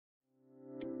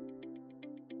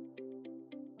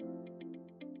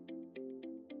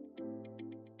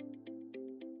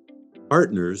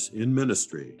Partners in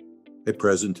Ministry, a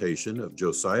presentation of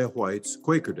Josiah White's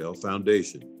Quakerdale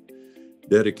Foundation,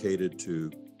 dedicated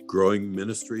to growing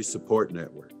ministry support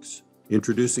networks,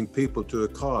 introducing people to a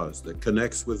cause that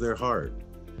connects with their heart,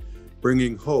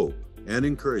 bringing hope and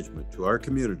encouragement to our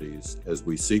communities as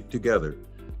we seek together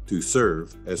to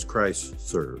serve as Christ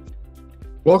served.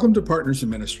 Welcome to Partners in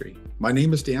Ministry. My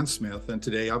name is Dan Smith, and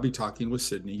today I'll be talking with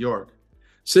Sydney York.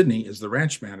 Sydney is the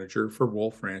ranch manager for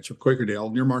Wolfe Ranch of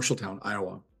Quakerdale near Marshalltown,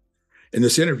 Iowa. In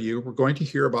this interview, we're going to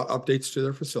hear about updates to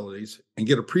their facilities and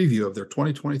get a preview of their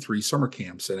 2023 summer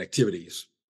camps and activities.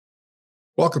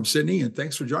 Welcome, Sydney, and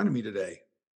thanks for joining me today.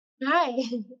 Hi.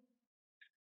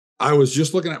 I was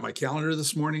just looking at my calendar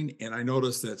this morning, and I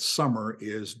noticed that summer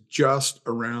is just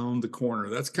around the corner.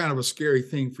 That's kind of a scary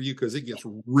thing for you because it gets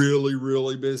really,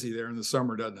 really busy there in the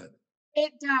summer, doesn't it?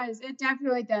 It does. It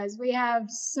definitely does. We have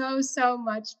so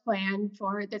much planned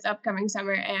for this upcoming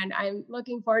summer, and I'm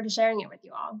looking forward to sharing it with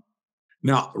you all.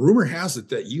 Now, rumor has it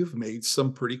that you've made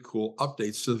some pretty cool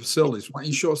updates to the facilities. Why don't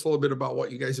you show us a little bit about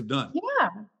what you guys have done?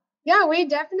 Yeah, we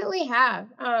definitely have.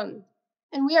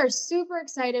 And we are super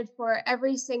excited for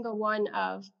every single one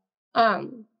of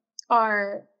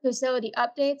our facility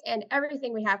updates and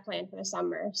everything we have planned for the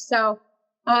summer. So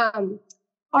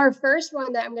our first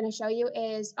one that I'm going to show you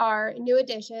is our new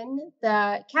addition,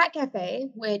 the Cat Cafe,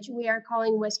 which we are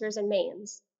calling Whiskers and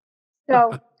Manes.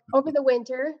 So over the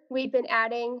winter, we've been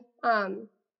adding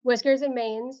Whiskers and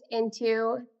Manes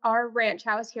into our ranch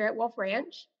house here at Wolfe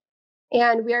Ranch.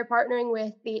 And we are partnering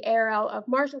with the ARL of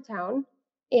Marshalltown.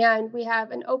 And we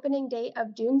have an opening date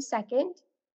of June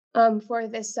 2nd for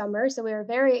this summer. So we are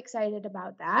very excited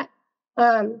about that.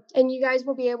 And you guys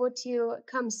will be able to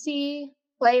come see,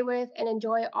 play with, and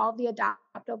enjoy all the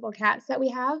adoptable cats that we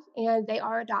have, and they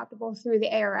are adoptable through the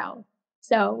ARL.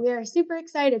 So we are super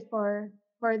excited for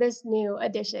this new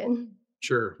addition.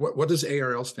 Sure. What does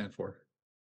ARL stand for?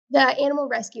 The Animal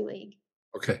Rescue League.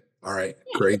 Okay. All right.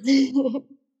 Great.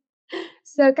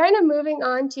 So kind of moving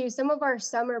on to some of our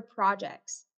summer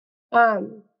projects.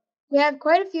 We have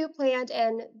quite a few planned,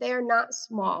 and they are not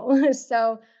small.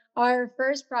 So our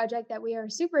first project that we are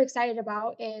super excited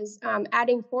about is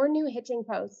adding 4 new hitching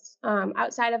posts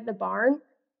outside of the barn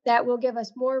that will give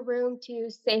us more room to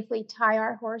safely tie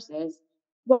our horses,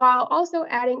 while also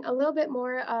adding a little bit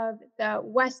more of the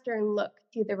Western look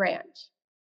to the ranch.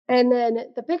 And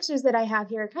then the pictures that I have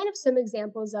here are kind of some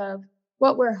examples of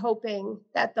what we're hoping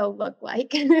that they'll look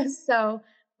like. So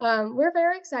we're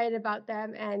very excited about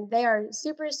them, and they are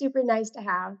super nice to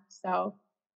have. So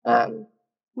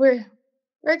we're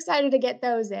excited to get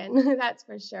those in, that's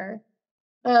for sure.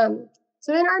 So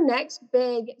then our next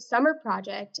big summer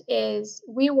project is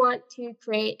we want to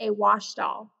create a wash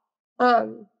stall.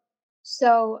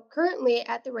 So currently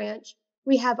at the ranch,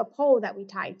 we have a pole that we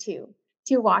tie to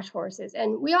wash horses.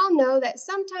 And we all know that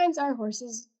sometimes our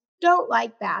horses don't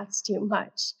like baths too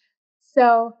much.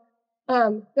 So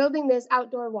building this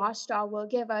outdoor wash stall will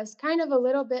give us kind of a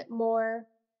little bit more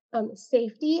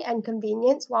safety and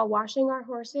convenience while washing our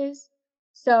horses.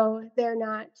 So they're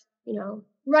not,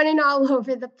 running all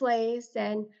over the place,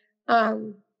 and a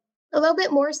little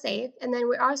bit more safe. And then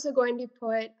we're also going to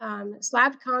put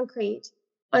slabbed concrete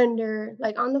under,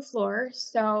 on the floor.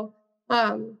 So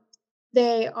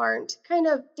they aren't kind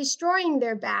of destroying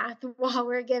their bath while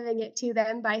we're giving it to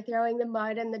them by throwing the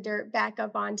mud and the dirt back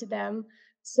up onto them.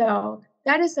 So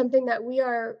that is something that we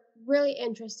are really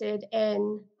interested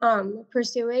in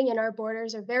pursuing, and our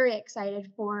boarders are very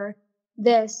excited for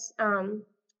this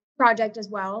project as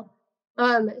well.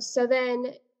 So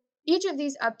then each of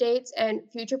these updates and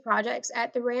future projects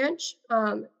at the ranch,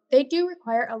 they do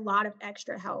require a lot of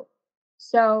extra help.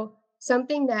 So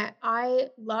something that I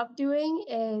love doing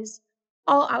is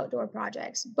all outdoor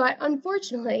projects, but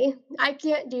unfortunately, I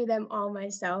can't do them all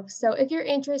myself. So if you're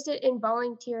interested in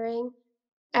volunteering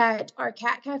at our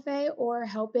Cat Cafe or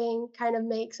helping kind of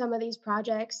make some of these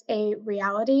projects a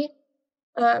reality,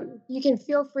 you can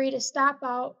feel free to stop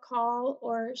out, call,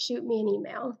 or shoot me an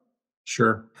email.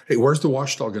 Sure. Hey, where's the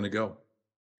wash stall going to go?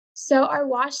 So our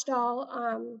wash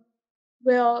stall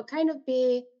will kind of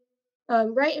be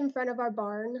right in front of our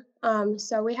barn.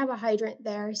 So we have a hydrant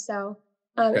there. So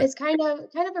Okay. it's kind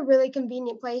of a really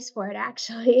convenient place for it,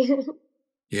 actually.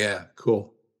 Yeah.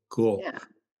 Cool. Yeah.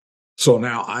 So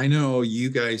now I know you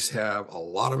guys have a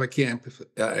lot of camp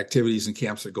activities and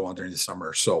camps that go on during the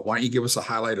summer. So why don't you give us a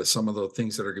highlight of some of the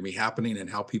things that are going to be happening and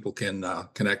how people can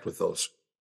connect with those?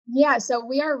 Yeah, so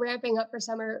we are ramping up for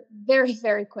summer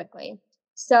very quickly.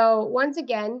 So once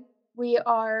again, we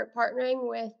are partnering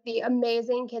with the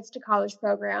amazing Kids to College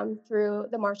program through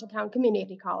the Marshalltown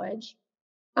Community College.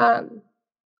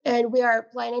 And we are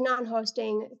planning on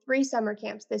hosting 3 summer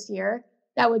camps this year.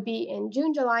 That would be in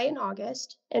June, July, and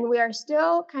August. And we are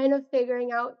still kind of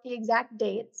figuring out the exact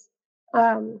dates.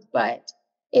 But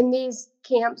in these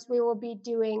camps, we will be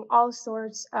doing all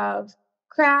sorts of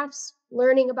crafts,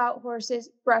 learning about horses,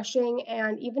 brushing,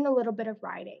 and even a little bit of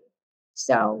riding.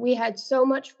 So we had so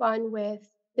much fun with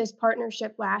this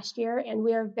partnership last year, and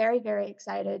we are very, very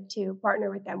excited to partner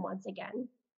with them once again.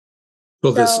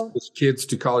 So So this Kids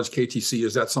to College KTC,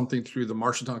 is that something through the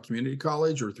Marshalltown Community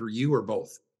College or through you or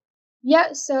both?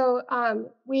 yeah, so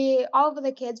we all of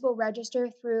the kids will register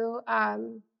through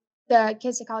the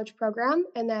Kids to College program,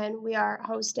 and then we are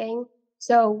hosting.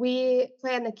 So we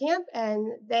plan the camp,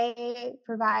 and they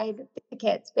provide the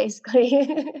kids basically.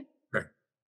 Okay.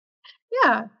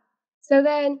 Yeah. So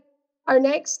then our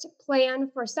next plan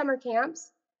for summer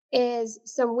camps is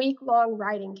some week-long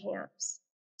riding camps.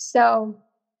 So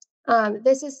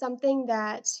this is something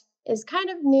that is kind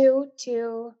of new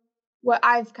to what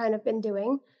I've kind of been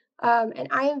doing. And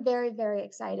I am very, very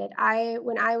excited.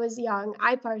 When I was young,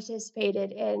 I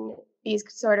participated in these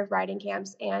sort of riding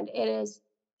camps, and it has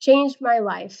changed my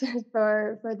life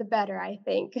for the better, I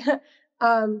think.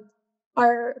 um,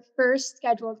 our first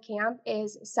scheduled camp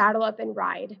is Saddle Up and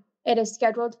Ride. It is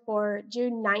scheduled for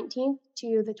June 19th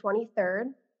to the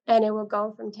 23rd, and it will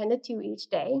go from 10 to 2 each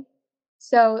day.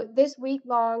 So, this week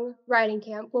long riding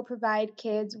camp will provide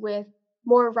kids with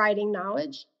more riding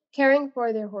knowledge, caring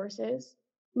for their horses,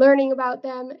 learning about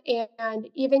them, and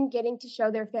even getting to show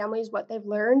their families what they've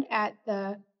learned at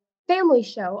the family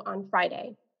show on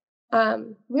Friday.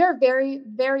 We are very,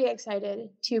 very excited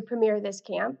to premiere this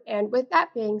camp. And with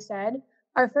that being said,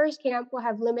 our first camp will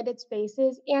have limited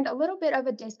spaces and a little bit of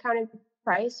a discounted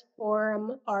price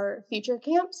for our future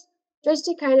camps, just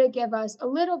to kind of give us a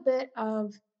little bit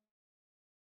of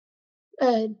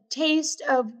a taste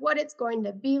of what it's going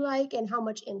to be like and how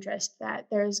much interest that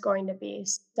there's going to be.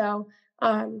 So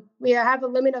we have a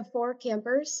limit of 4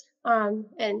 campers, and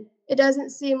it doesn't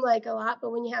seem like a lot,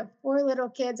 but when you have 4 little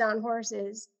kids on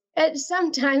horses, it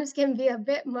sometimes can be a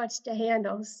bit much to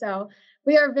handle. So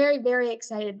we are very, very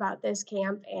excited about this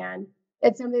camp, and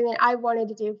it's something that I wanted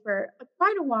to do for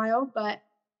quite a while, but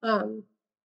um,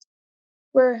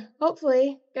 we're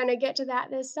hopefully going to get to that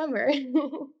this summer.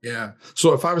 Yeah.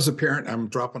 So if I was a parent,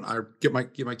 I get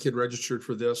my kid registered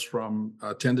for this from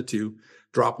 10 to 2,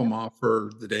 drop them Yep. off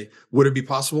for the day. Would it be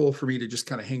possible for me to just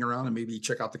kind of hang around and maybe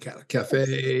check out the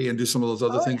cafe and do some of those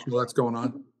other Oh, things while that's going yeah.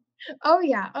 on? Oh,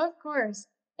 yeah, of course.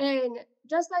 And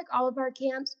just like all of our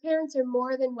camps, parents are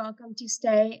more than welcome to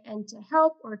stay and to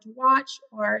help or to watch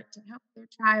or to help their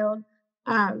child.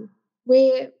 Um,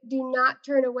 we do not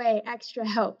turn away extra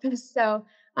help. So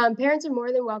parents are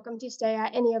more than welcome to stay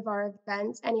at any of our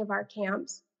events, any of our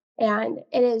camps. And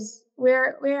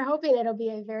we're hoping it'll be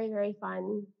a very, very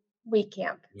fun week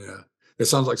camp. Yeah. It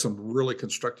sounds like some really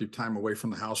constructive time away from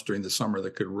the house during the summer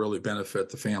that could really benefit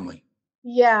the family.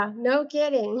 Yeah, no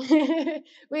kidding.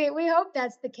 We hope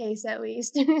that's the case at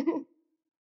least.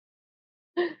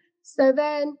 So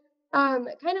then,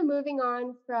 kind of moving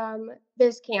on from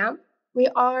this camp, we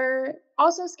are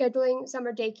also scheduling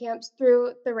summer day camps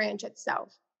through the ranch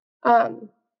itself. Um,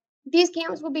 these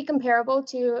camps will be comparable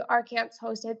to our camps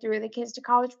hosted through the Kids to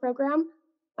College program,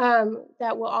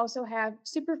 that will also have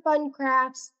super fun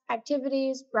crafts,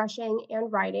 activities, brushing,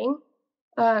 and riding.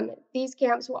 These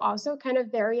camps will also kind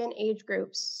of vary in age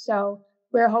groups. So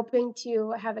we're hoping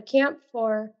to have a camp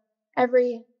for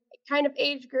every kind of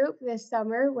age group this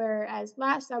summer, whereas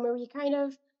last summer we kind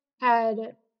of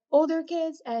had older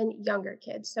kids and younger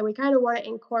kids. So we kind of want to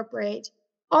incorporate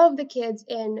all of the kids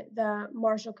in the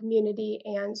Marshall community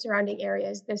and surrounding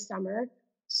areas this summer.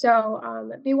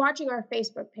 So be watching our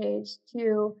Facebook page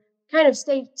to kind of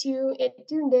stay tuned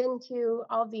in to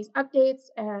all of these updates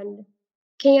and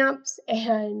camps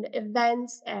and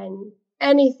events and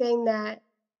anything that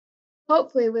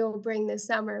hopefully we will bring this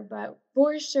summer. But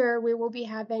for sure, we will be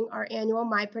having our annual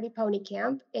My Pretty Pony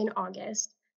camp in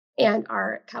August and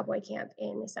our cowboy camp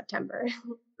in September.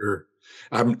 Sure.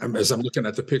 As I'm looking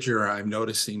at the picture, I'm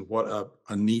noticing what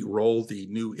a neat role the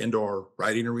new indoor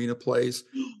riding arena plays.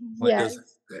 It does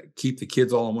Yes. keep the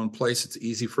kids all in one place. It's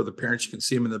easy for the parents. You can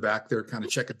see them in the back there, kind of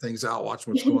checking things out,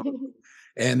 watching what's going on.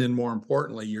 And then more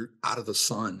importantly, you're out of the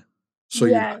sun. So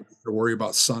you're not Yes. to worry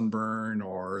about sunburn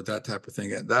or that type of thing.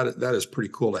 That is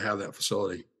pretty cool to have that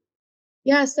facility.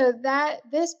 Yeah, so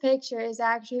this picture is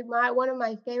actually my one of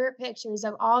my favorite pictures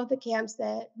of all of the camps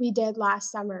that we did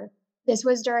last summer. This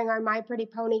was during our My Pretty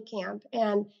Pony camp,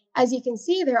 and as you can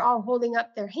see, they're all holding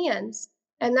up their hands,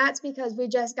 and that's because we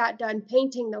just got done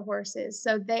painting the horses.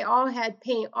 So they all had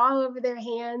paint all over their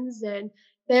hands, and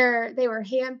they were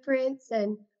handprints,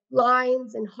 and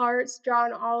lines and hearts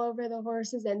drawn all over the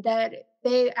horses, and that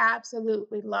they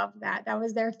absolutely loved that. That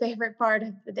was their favorite part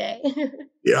of the day.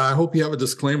 Yeah, I hope you have a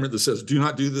disclaimer that says, do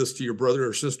not do this to your brother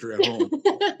or sister at home.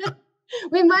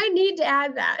 We might need to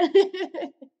add that.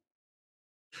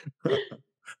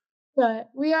 But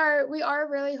we are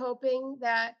really hoping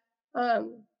that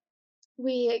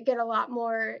we get a lot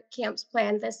more camps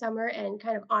planned this summer and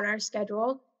kind of on our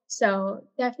schedule. So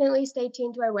definitely stay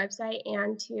tuned to our website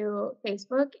and to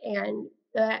Facebook, and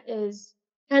that is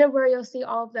kind of where you'll see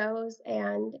all of those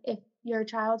and if your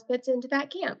child fits into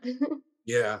that camp.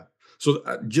 Yeah. So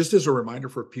just as a reminder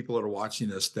for people that are watching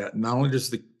this, that not only does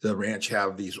the ranch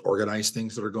have these organized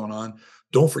things that are going on,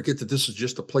 don't forget that this is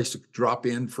just a place to drop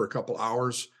in for a couple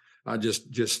hours,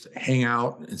 just hang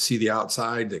out and see the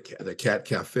outside, the cat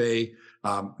cafe.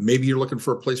 Maybe you're looking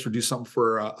for a place to do something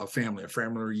for a family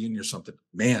reunion or something.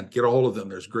 Man, get a hold of them.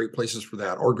 There's great places for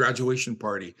that, or graduation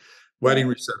party, wedding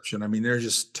reception. I mean, there's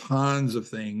just tons of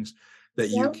things that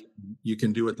you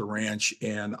can do at the ranch.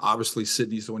 And obviously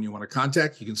Sydney's the one you want to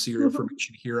contact. You can see her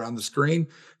information here on the screen.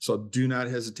 So do not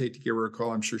hesitate to give her a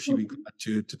call. I'm sure she'd be glad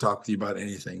to talk with you about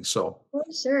anything. So For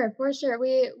sure.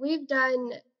 We've done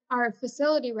our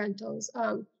facility rentals.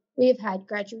 We've had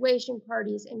graduation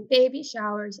parties and baby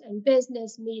showers and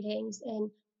business meetings and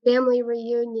family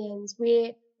reunions.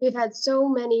 We've had so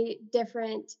many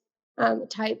different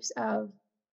types of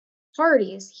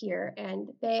parties here, and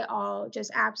they all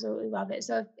just absolutely love it.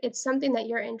 So if it's something that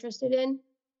you're interested in,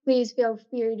 please feel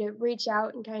free to reach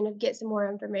out and kind of get some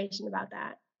more information about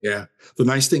that. yeah, the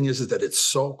nice thing is that it's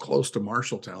so close to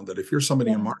Marshalltown that if you're somebody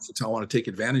in Marshalltown want to take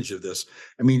advantage of this,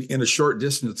 I mean, in a short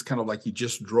distance, it's kind of like you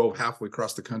just drove halfway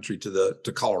across the country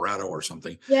to Colorado or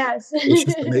something. Yes. It's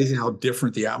just amazing how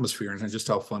different the atmosphere and just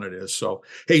how fun it is. So,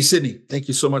 hey, Sydney, thank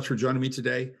you so much for joining me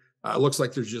today. It looks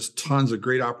like there's just tons of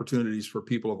great opportunities for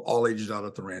people of all ages out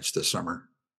at the ranch this summer.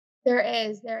 There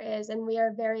is, and we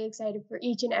are very excited for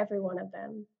each and every one of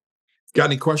them. Got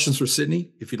any questions for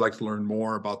Sydney? If you'd like to learn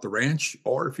more about the ranch,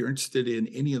 or if you're interested in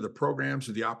any of the programs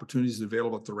or the opportunities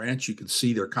available at the ranch, you can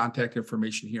see their contact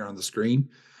information here on the screen.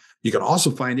 You can also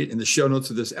find it in the show notes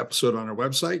of this episode on our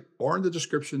website or in the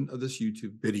description of this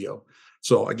YouTube video.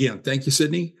 So again, thank you,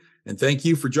 Sydney. And thank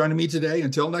you for joining me today.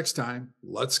 Until next time,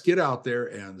 let's get out there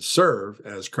and serve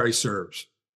as Christ serves.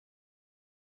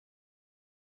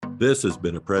 This has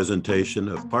been a presentation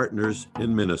of Partners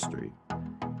in Ministry,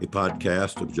 a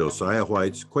podcast of Josiah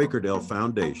White's Quakerdale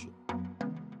Foundation.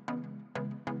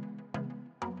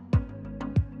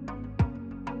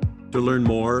 To learn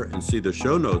more and see the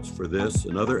show notes for this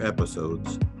and other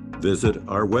episodes, visit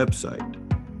our website.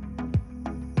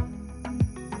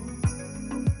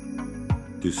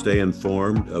 To stay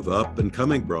informed of up and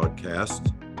coming broadcasts,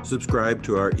 subscribe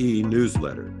to our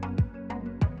e-newsletter.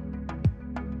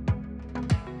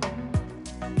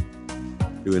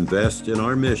 To invest in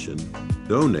our mission,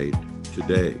 donate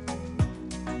today.